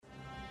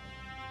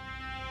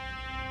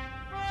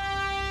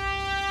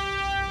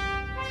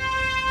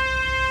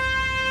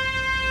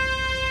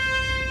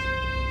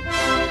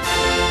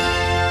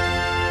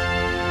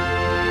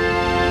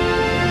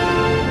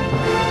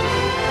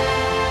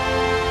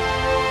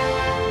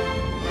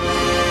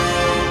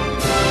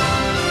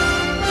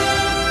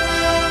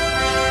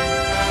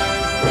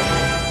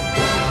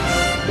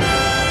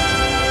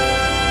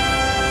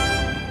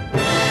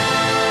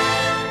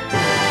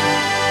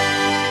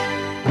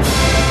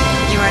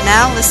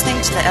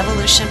listening to the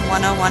Evolution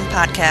 101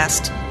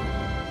 podcast.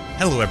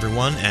 Hello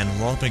everyone,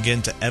 and welcome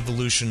again to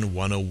Evolution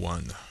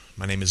 101.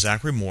 My name is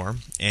Zachary Moore,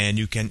 and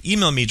you can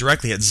email me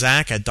directly at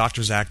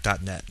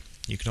zach@drzach.net.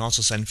 You can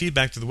also send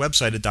feedback to the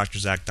website at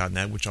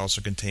drzach.net, which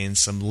also contains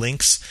some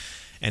links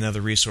and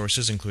other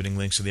resources, including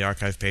links to the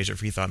archive page at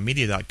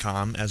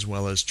freethoughtmedia.com, as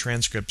well as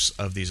transcripts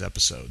of these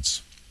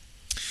episodes.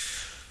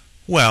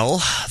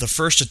 Well, the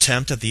first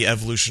attempt at the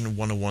Evolution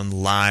 101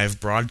 live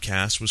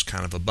broadcast was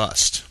kind of a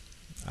bust.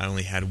 I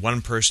only had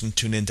one person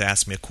tune in to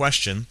ask me a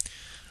question,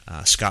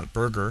 Scott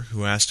Berger,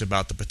 who asked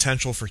about the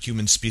potential for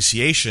human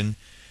speciation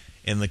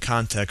in the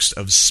context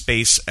of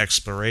space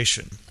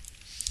exploration.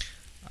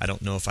 I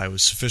don't know if I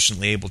was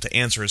sufficiently able to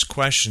answer his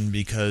question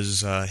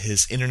because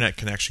his internet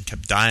connection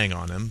kept dying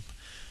on him,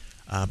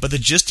 but the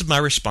gist of my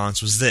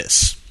response was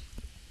this.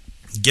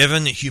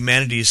 Given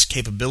humanity's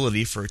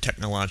capability for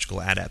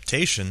technological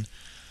adaptation,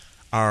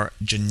 our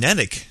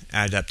genetic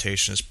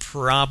adaptation is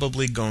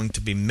probably going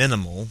to be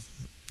minimal,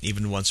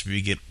 even once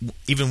we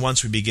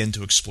begin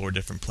to explore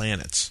different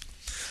planets.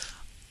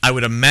 I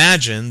would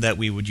imagine that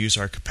we would use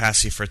our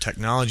capacity for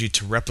technology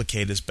to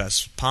replicate as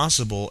best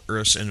possible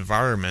Earth's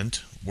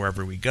environment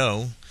wherever we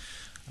go,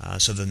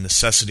 so the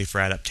necessity for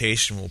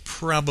adaptation will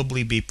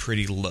probably be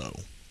pretty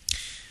low.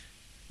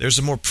 There's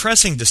a more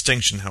pressing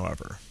distinction,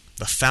 however,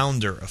 the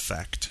founder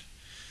effect.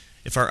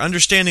 If our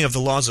understanding of the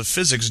laws of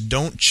physics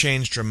don't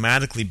change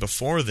dramatically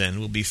before then,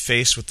 we'll be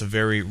faced with the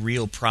very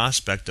real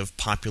prospect of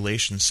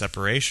population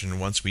separation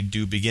once we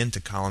do begin to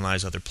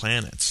colonize other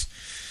planets.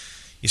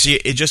 You see,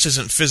 it just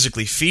isn't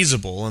physically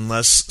feasible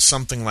unless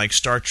something like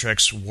Star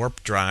Trek's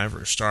warp drive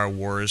or Star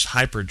Wars'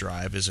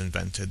 hyperdrive is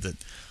invented that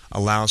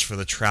allows for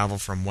the travel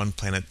from one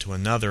planet to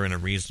another in a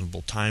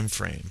reasonable time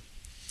frame.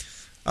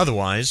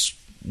 Otherwise,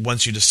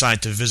 once you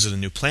decide to visit a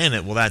new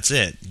planet, well, that's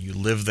it. You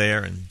live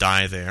there and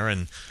die there,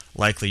 and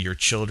likely your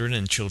children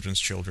and children's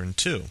children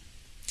too.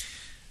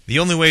 The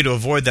only way to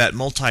avoid that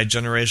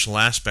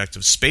multi-generational aspect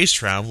of space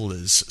travel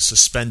is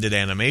suspended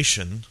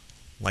animation,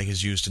 like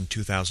is used in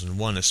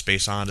 2001: A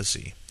Space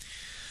Odyssey.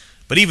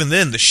 But even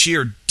then, the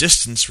sheer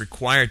distance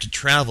required to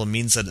travel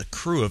means that a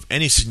crew of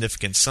any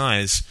significant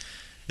size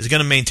is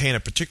going to maintain a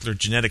particular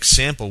genetic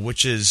sample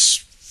which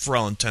is, for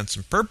all intents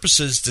and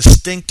purposes,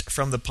 distinct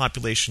from the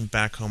population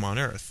back home on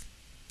Earth.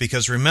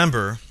 Because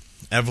remember,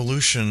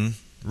 evolution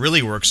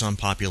really works on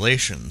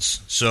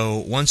populations. So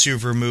once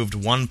you've removed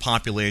one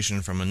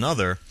population from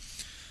another,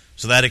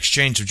 so that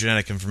exchange of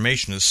genetic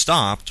information is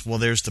stopped, well,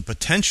 there's the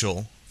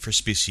potential for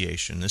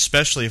speciation,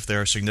 especially if there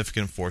are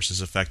significant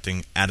forces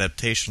affecting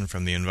adaptation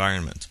from the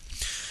environment.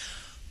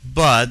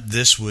 But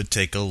this would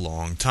take a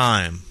long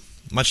time,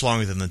 much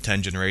longer than the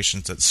 10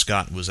 generations that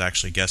Scott was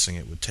actually guessing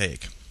it would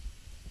take.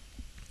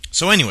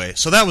 So anyway,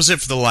 that was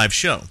it for the live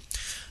show.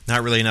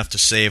 Not really enough to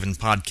save and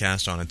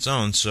podcast on its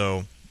own,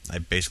 so I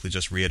basically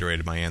just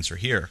reiterated my answer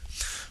here.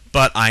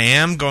 But I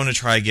am going to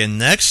try again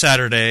next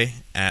Saturday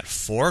at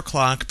 4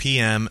 o'clock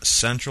p.m.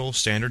 Central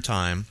Standard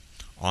Time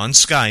on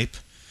Skype.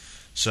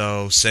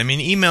 So send me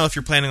an email if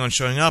you're planning on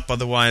showing up.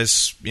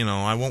 Otherwise,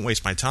 I won't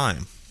waste my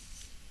time.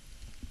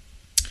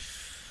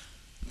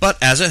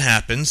 But as it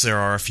happens, there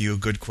are a few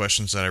good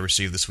questions that I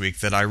received this week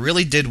that I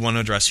really did want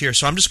to address here.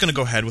 So I'm just going to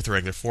go ahead with the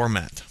regular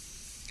format.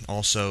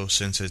 Also,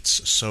 since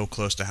it's so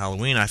close to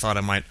Halloween, I thought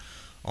I might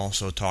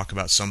also talk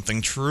about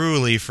something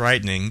truly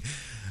frightening: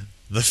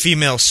 the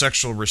female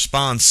sexual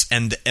response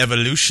and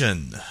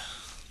evolution.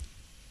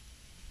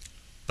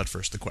 But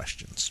first, the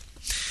questions.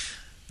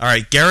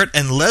 Alright, Garrett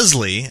and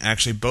Leslie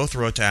actually both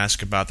wrote to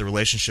ask about the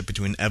relationship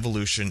between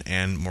evolution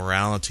and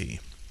morality.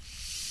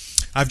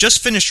 I've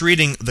just finished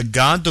reading The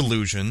God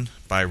Delusion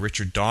by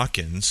Richard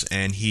Dawkins,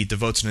 and he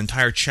devotes an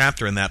entire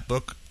chapter in that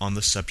book on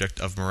the subject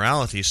of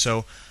morality,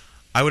 so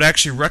I would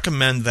actually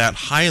recommend that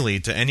highly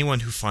to anyone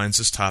who finds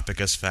this topic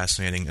as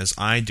fascinating as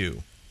I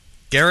do.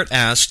 Garrett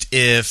asked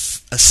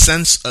if a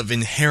sense of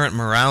inherent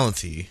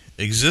morality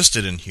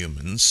existed in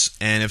humans,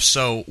 and if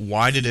so,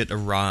 why did it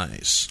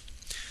arise?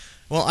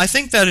 Well, I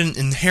think that an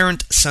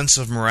inherent sense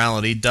of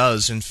morality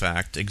does, in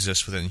fact,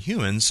 exist within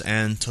humans,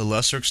 and to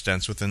lesser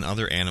extents within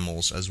other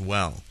animals as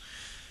well.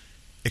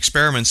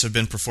 Experiments have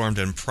been performed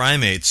in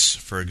primates,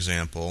 for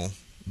example,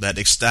 that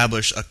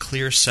establish a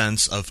clear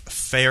sense of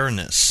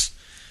fairness.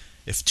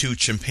 If two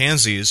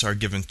chimpanzees are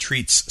given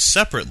treats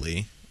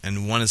separately,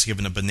 and one is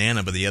given a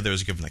banana but the other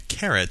is given a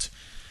carrot,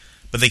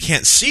 but they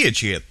can't see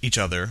each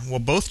other, well,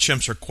 both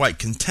chimps are quite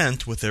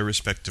content with their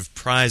respective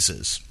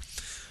prizes.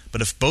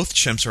 But if both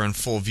chimps are in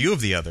full view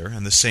of the other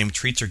and the same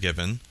treats are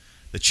given,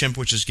 the chimp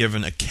which is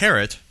given a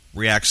carrot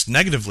reacts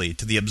negatively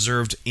to the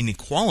observed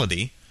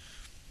inequality.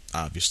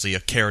 Obviously, a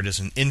carrot is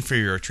an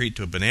inferior treat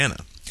to a banana.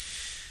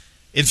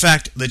 In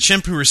fact, the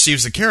chimp who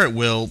receives the carrot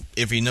will,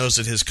 if he knows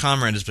that his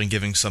comrade has been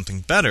given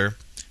something better,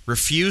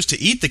 refuse to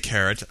eat the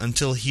carrot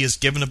until he is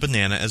given a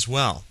banana as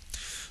well.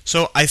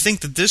 So I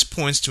think that this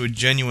points to a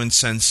genuine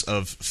sense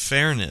of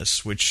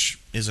fairness, which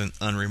isn't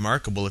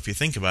unremarkable if you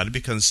think about it,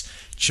 because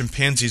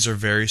chimpanzees are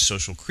very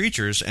social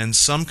creatures, and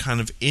some kind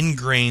of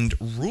ingrained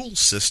rule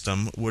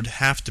system would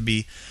have to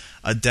be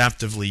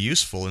adaptively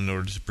useful in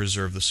order to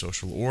preserve the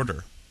social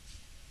order.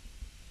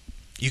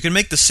 You can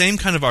make the same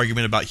kind of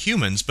argument about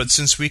humans, but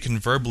since we can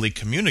verbally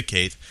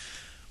communicate,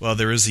 well,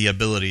 there is the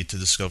ability to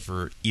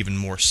discover even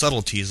more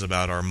subtleties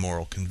about our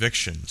moral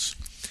convictions.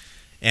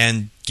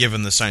 And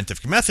given the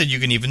scientific method, you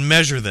can even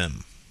measure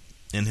them.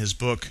 In his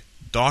book,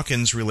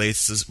 Dawkins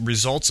relates the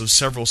results of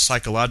several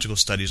psychological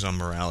studies on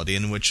morality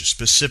in which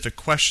specific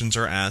questions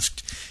are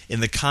asked in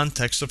the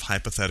context of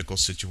hypothetical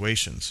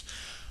situations.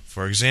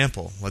 For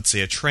example, let's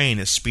say a train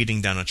is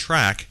speeding down a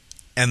track,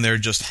 and there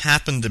just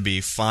happen to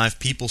be 5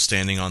 people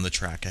standing on the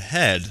track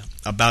ahead,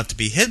 about to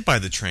be hit by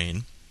the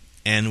train,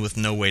 and with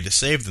no way to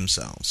save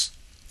themselves.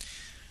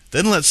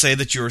 Then let's say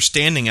that you are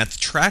standing at the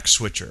track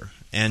switcher,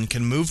 and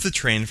can move the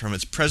train from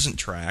its present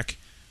track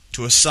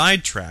to a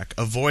side track,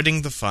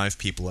 avoiding the 5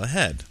 people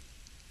ahead.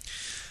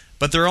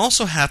 But there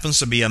also happens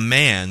to be a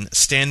man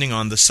standing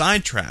on the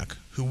side track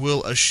who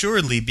will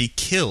assuredly be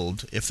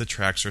killed if the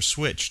tracks are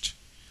switched.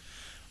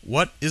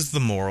 What is the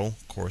moral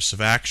course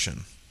of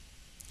action?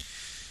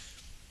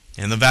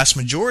 And the vast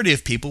majority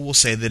of people will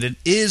say that it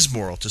is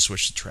moral to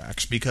switch the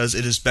tracks because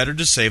it is better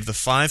to save the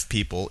 5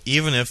 people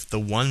even if the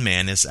one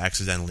man is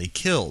accidentally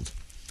killed.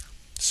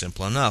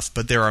 Simple enough,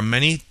 but there are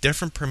many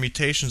different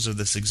permutations of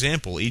this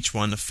example, each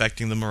one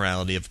affecting the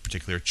morality of a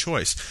particular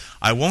choice.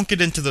 I won't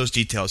get into those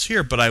details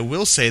here, but I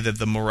will say that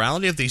the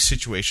morality of these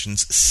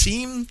situations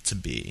seem to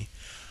be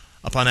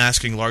upon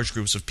asking large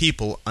groups of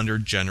people under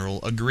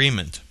general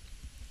agreement.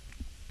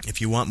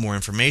 If you want more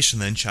information,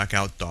 then check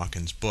out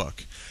Dawkins'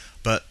 book.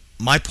 But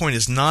my point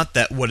is not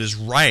that what is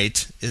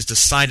right is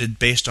decided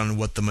based on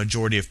what the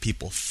majority of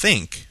people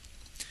think.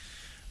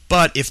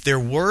 But if there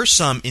were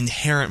some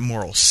inherent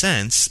moral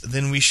sense,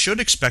 then we should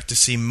expect to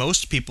see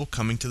most people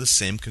coming to the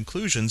same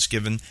conclusions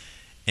given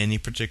any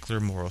particular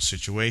moral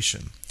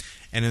situation.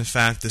 And in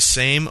fact, the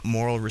same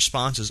moral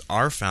responses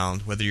are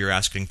found whether you're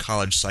asking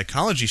college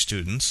psychology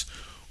students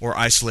or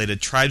isolated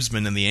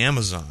tribesmen in the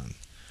Amazon.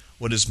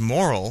 What is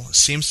moral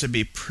seems to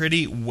be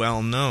pretty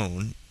well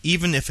known,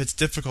 even if it's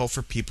difficult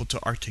for people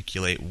to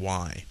articulate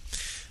why.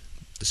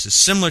 This is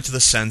similar to the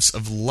sense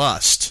of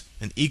lust,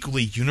 an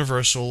equally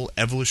universal,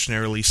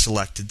 evolutionarily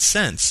selected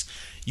sense.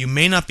 You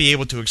may not be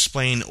able to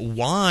explain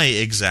why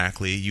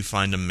exactly you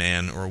find a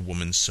man or a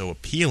woman so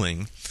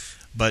appealing,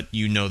 but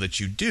you know that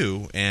you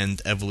do,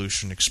 and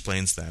evolution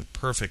explains that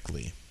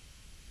perfectly.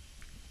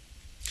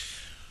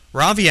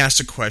 Ravi asked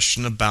a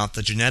question about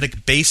the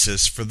genetic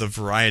basis for the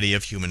variety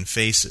of human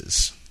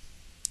faces.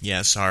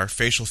 Yes, our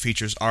facial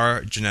features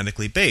are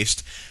genetically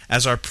based,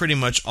 as are pretty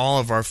much all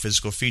of our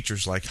physical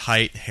features like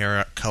height,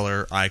 hair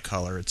color, eye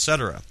color,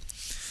 etc.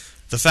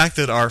 The fact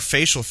that our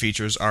facial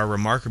features are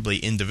remarkably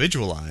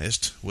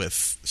individualized,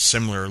 with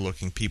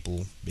similar-looking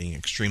people being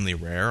extremely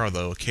rare,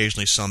 although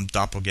occasionally some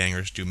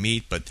doppelgangers do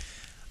meet, but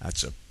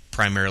that's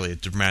primarily a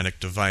dramatic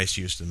device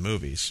used in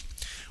movies.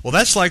 Well,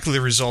 that's likely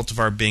the result of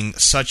our being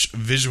such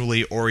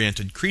visually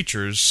oriented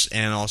creatures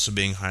and also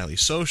being highly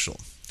social.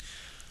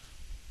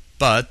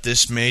 But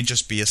this may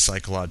just be a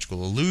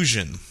psychological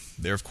illusion.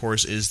 There, of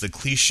course, is the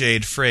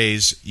cliched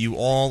phrase, "you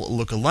all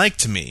look alike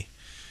to me,"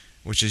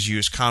 which is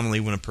used commonly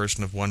when a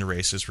person of one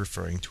race is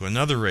referring to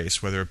another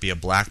race, whether it be a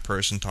black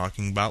person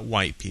talking about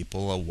white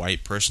people, a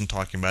white person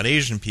talking about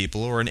Asian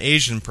people, or an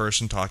Asian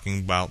person talking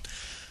about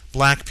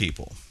black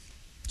people.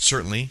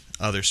 Certainly,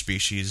 other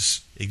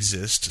species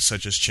exist,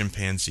 such as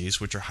chimpanzees,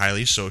 which are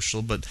highly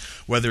social, but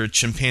whether a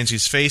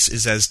chimpanzee's face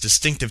is as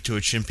distinctive to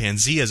a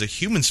chimpanzee as a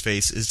human's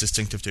face is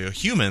distinctive to a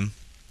human,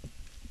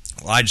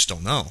 well, I just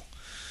don't know.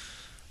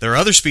 There are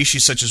other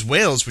species, such as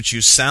whales, which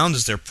use sound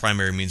as their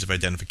primary means of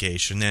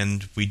identification,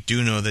 and we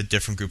do know that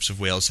different groups of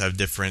whales have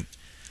different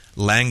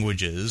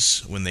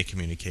languages when they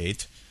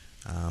communicate.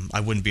 I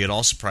wouldn't be at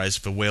all surprised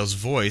if a whale's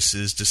voice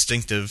is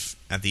distinctive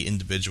at the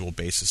individual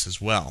basis as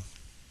well.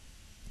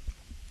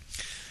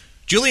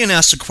 Julian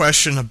asked a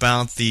question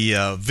about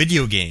the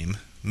video game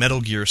Metal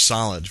Gear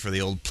Solid for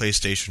the old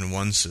PlayStation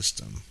 1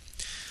 system.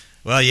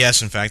 Well,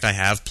 yes, in fact, I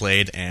have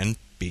played and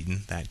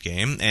beaten that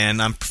game,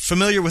 and I'm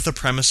familiar with the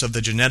premise of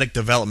the genetic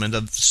development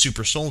of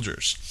super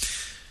soldiers.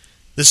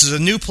 This is a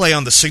new play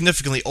on the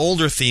significantly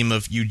older theme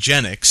of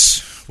eugenics,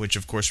 which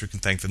of course we can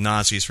thank the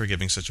Nazis for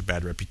giving such a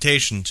bad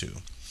reputation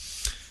to.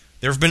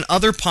 There have been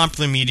other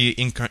popular media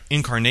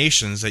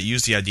incarnations that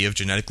use the idea of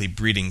genetically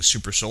breeding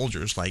super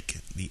soldiers, like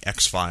The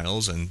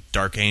X-Files and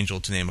Dark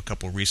Angel, to name a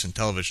couple recent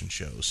television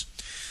shows.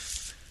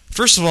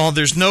 First of all,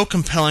 there's no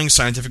compelling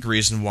scientific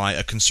reason why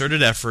a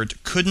concerted effort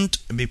couldn't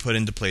be put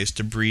into place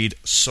to breed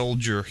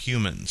soldier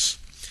humans.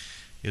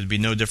 It would be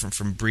no different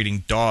from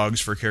breeding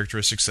dogs for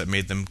characteristics that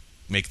make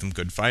them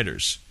good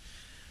fighters.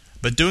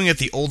 But doing it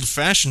the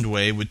old-fashioned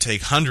way would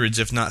take hundreds,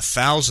 if not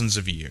thousands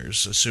of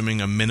years, assuming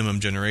a minimum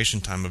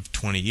generation time of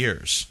 20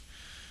 years.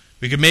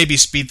 We could maybe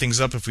speed things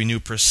up if we knew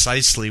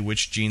precisely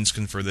which genes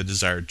confer the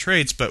desired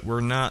traits, but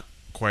we're not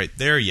quite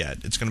there yet.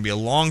 It's going to be a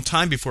long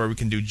time before we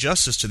can do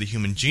justice to the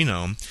human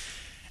genome,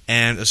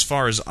 and as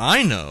far as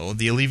I know,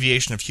 the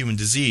alleviation of human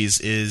disease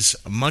is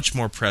much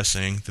more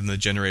pressing than the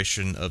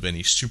generation of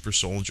any super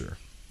soldier.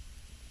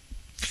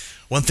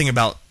 One thing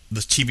about the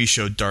TV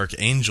show Dark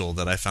Angel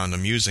that I found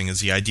amusing is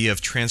the idea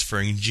of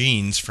transferring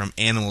genes from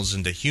animals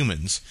into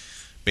humans,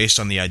 based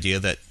on the idea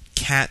that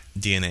cat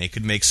DNA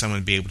could make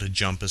someone be able to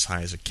jump as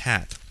high as a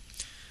cat.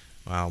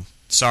 Well,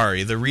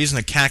 sorry, the reason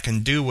a cat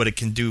can do what it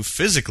can do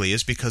physically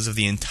is because of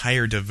the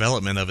entire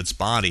development of its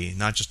body,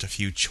 not just a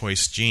few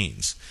choice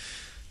genes.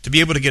 To be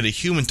able to get a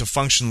human to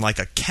function like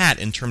a cat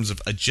in terms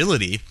of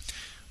agility,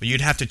 well, you'd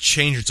have to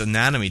change its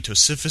anatomy to a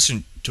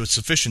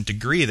sufficient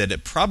degree that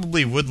it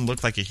probably wouldn't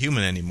look like a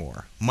human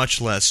anymore, much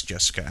less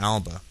Jessica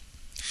Alba.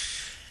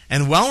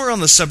 And while we're on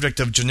the subject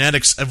of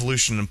genetics,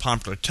 evolution, and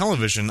popular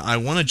television, I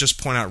want to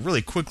just point out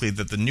really quickly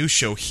that the new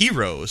show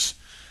Heroes,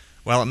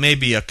 while it may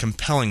be a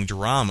compelling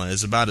drama,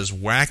 is about as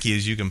wacky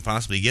as you can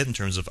possibly get in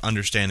terms of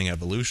understanding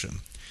evolution.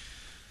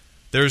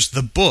 There's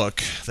the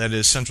book that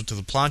is central to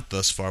the plot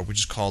thus far, which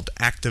is called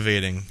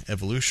Activating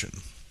Evolution.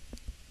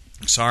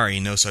 Sorry,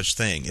 no such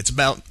thing.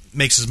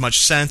 Makes as much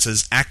sense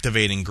as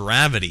activating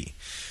gravity,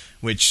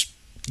 which,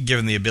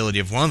 given the ability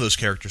of one of those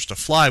characters to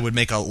fly, would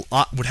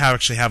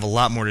actually have a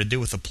lot more to do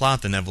with the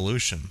plot than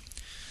evolution.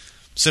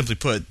 Simply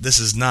put, this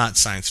is not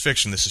science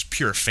fiction, this is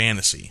pure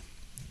fantasy.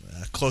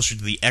 Closer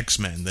to the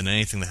X-Men than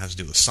anything that has to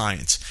do with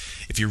science.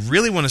 If you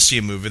really want to see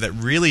a movie that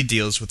really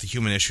deals with the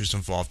human issues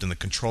involved in the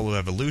control of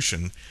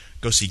evolution,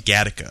 go see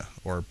Gattaca,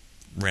 or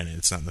rent it,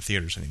 it's not in the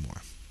theaters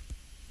anymore.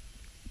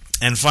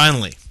 And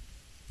finally,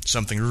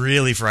 something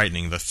really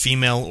frightening, the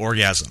female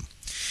orgasm.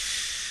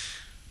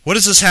 What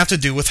does this have to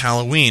do with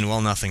Halloween?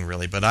 Well, nothing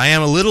really, but I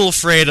am a little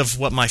afraid of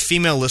what my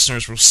female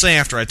listeners will say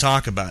after I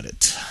talk about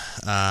it.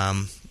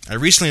 I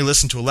recently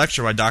listened to a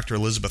lecture by Dr.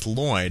 Elizabeth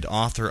Lloyd,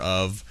 author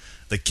of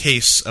The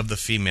Case of the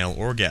Female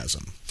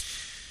Orgasm.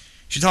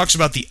 She talks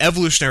about the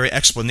evolutionary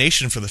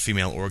explanation for the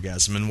female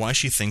orgasm and why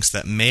she thinks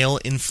that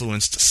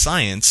male-influenced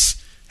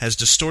science has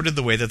distorted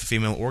the way that the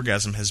female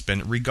orgasm has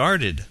been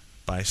regarded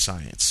by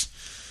science.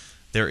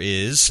 There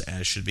is,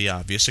 as should be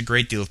obvious, a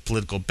great deal of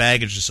political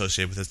baggage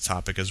associated with this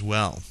topic as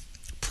well.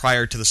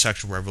 Prior to the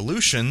sexual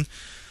revolution,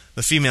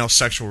 the female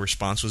sexual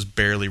response was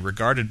barely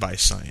regarded by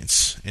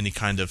science. Any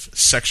kind of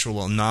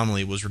sexual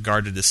anomaly was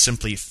regarded as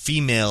simply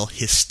female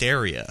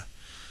hysteria.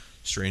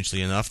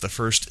 Strangely enough, the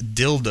first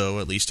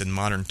dildo, at least in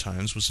modern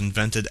times, was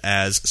invented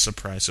as,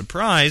 surprise,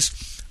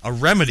 surprise, a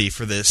remedy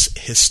for this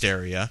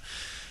hysteria,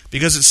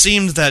 because it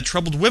seemed that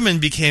troubled women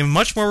became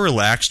much more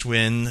relaxed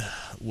when,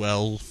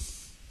 well,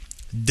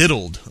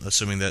 diddled,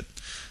 assuming that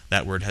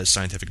that word has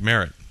scientific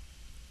merit.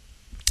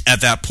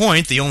 At that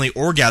point, the only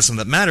orgasm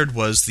that mattered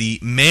was the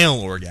male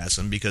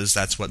orgasm, because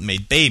that's what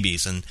made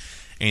babies, and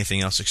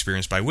anything else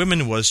experienced by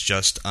women was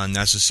just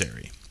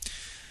unnecessary.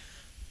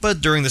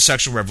 But during the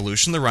sexual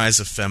revolution, the rise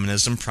of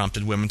feminism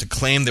prompted women to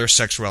claim their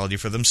sexuality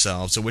for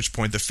themselves, at which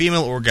point the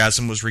female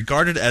orgasm was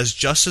regarded as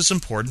just as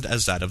important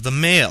as that of the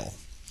male.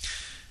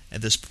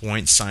 At this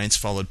point, science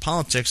followed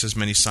politics, as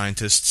many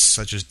scientists,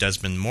 such as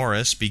Desmond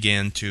Morris,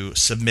 began to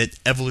submit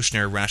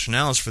evolutionary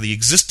rationales for the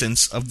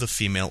existence of the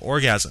female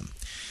orgasm.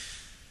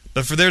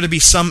 But for there to be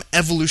some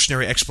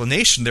evolutionary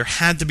explanation, there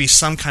had to be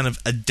some kind of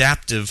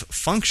adaptive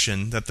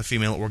function that the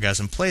female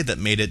orgasm played that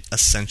made it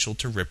essential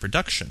to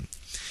reproduction.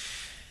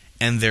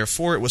 And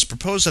therefore it was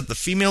proposed that the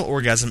female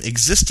orgasm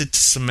existed to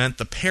cement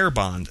the pair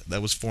bond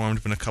that was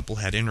formed when a couple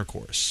had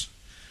intercourse.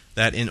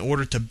 That in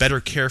order to better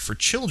care for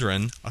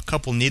children, a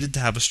couple needed to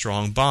have a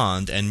strong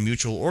bond, and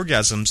mutual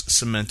orgasms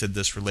cemented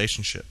this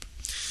relationship.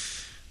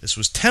 This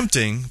was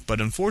tempting,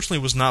 but unfortunately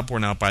was not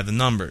borne out by the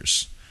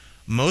numbers.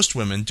 Most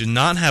women do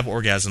not have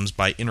orgasms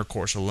by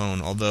intercourse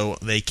alone, although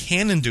they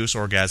can induce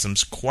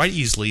orgasms quite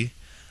easily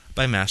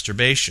by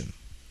masturbation,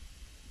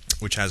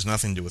 which has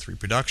nothing to do with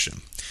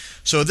reproduction.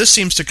 So this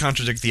seems to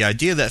contradict the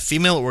idea that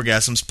female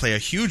orgasms play a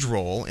huge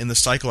role in the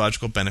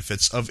psychological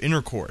benefits of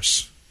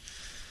intercourse.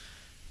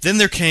 Then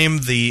there came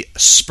the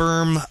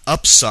sperm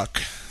upsuck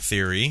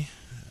theory,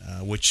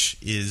 which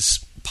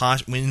is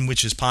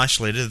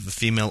postulated that the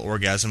female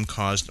orgasm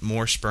caused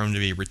more sperm to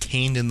be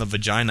retained in the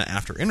vagina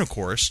after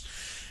intercourse,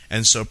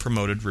 and so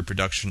promoted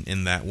reproduction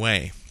in that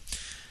way.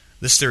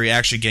 This theory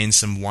actually gained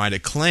some wide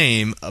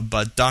acclaim,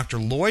 but Dr.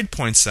 Lloyd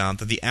points out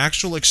that the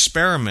actual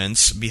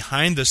experiments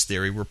behind this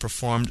theory were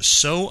performed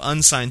so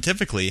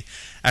unscientifically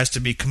as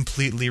to be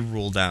completely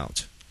ruled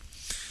out.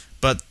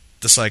 But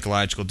the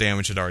psychological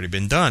damage had already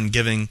been done.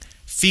 Giving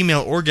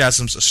female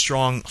orgasms a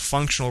strong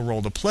functional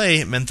role to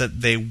play meant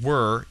that they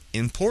were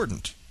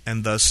important,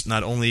 and thus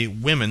not only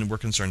women were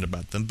concerned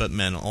about them, but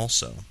men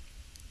also.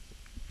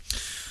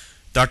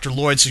 Dr.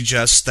 Lloyd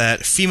suggests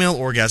that female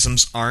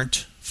orgasms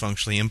aren't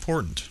functionally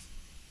important.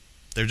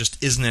 There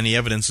just isn't any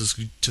evidence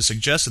to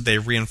suggest that they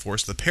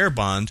reinforce the pair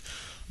bond,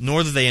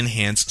 nor that they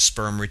enhance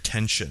sperm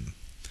retention.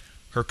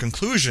 Her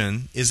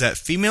conclusion is that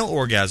female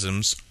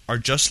orgasms are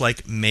just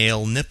like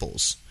male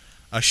nipples,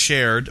 a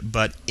shared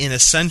but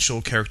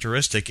inessential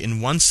characteristic in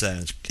one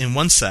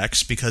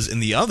sex, because in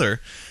the other,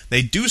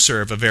 they do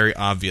serve a very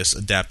obvious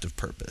adaptive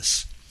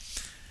purpose.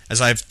 As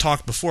I've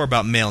talked before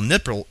about male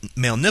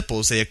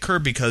nipples, they occur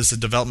because the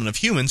development of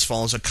humans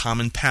follows a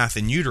common path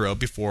in utero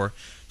before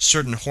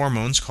certain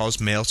hormones cause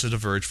males to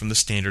diverge from the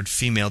standard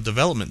female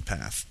development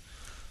path.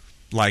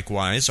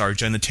 Likewise, our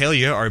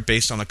genitalia are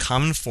based on a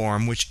common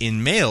form which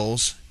in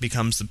males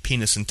becomes the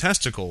penis and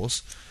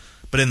testicles,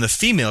 but in the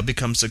female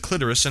becomes the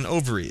clitoris and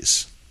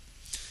ovaries.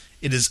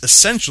 It is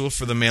essential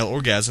for the male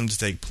orgasm to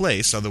take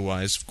place,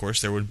 otherwise, of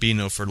course, there would be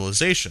no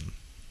fertilization.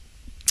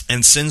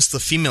 And since the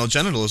female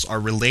genitals are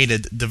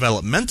related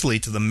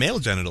developmentally to the male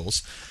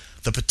genitals,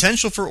 the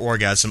potential for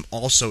orgasm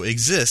also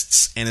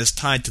exists and is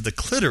tied to the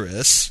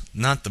clitoris,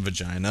 not the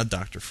vagina,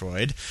 Dr.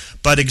 Freud,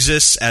 but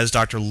exists, as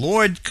Dr.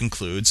 Lloyd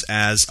concludes,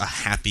 as a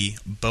happy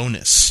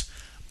bonus,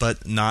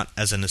 but not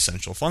as an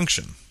essential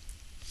function.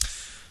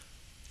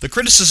 The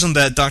criticism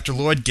that Dr.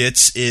 Lloyd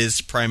gets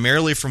is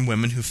primarily from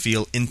women who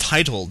feel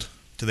entitled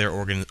to their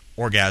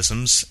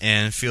orgasms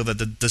and feel that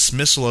the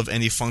dismissal of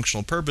any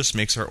functional purpose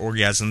makes our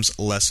orgasms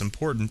less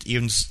important,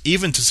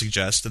 even to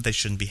suggest that they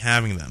shouldn't be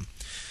having them.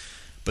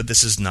 But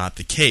this is not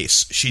the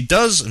case. She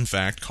does, in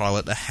fact, call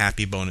it a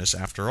happy bonus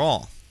after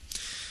all.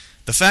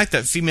 The fact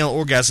that female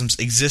orgasms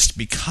exist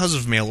because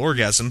of male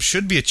orgasms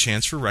should be a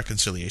chance for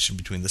reconciliation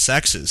between the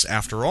sexes.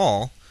 After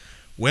all,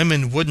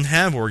 women wouldn't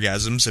have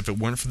orgasms if it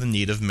weren't for the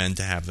need of men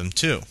to have them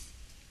too.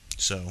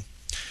 So,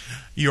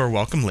 you're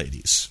welcome,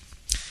 ladies.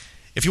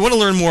 If you want to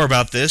learn more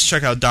about this,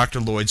 check out Dr.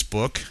 Lloyd's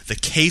book, The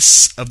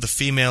Case of the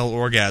Female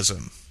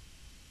Orgasm.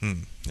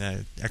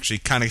 Actually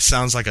kind of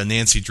sounds like a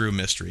Nancy Drew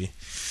mystery,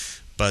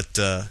 but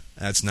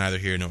that's neither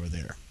here nor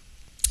there.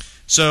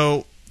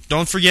 So,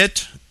 don't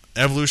forget,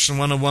 Evolution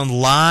 101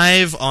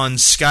 live on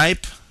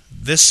Skype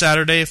this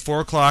Saturday,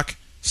 4 o'clock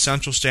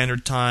Central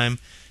Standard Time.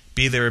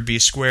 Be there or be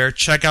square.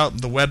 Check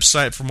out the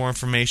website for more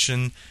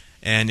information,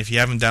 and if you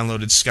haven't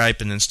downloaded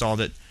Skype and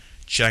installed it,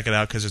 check it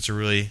out because it's a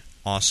really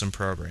awesome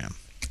program.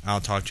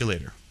 I'll talk to you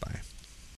later. Bye.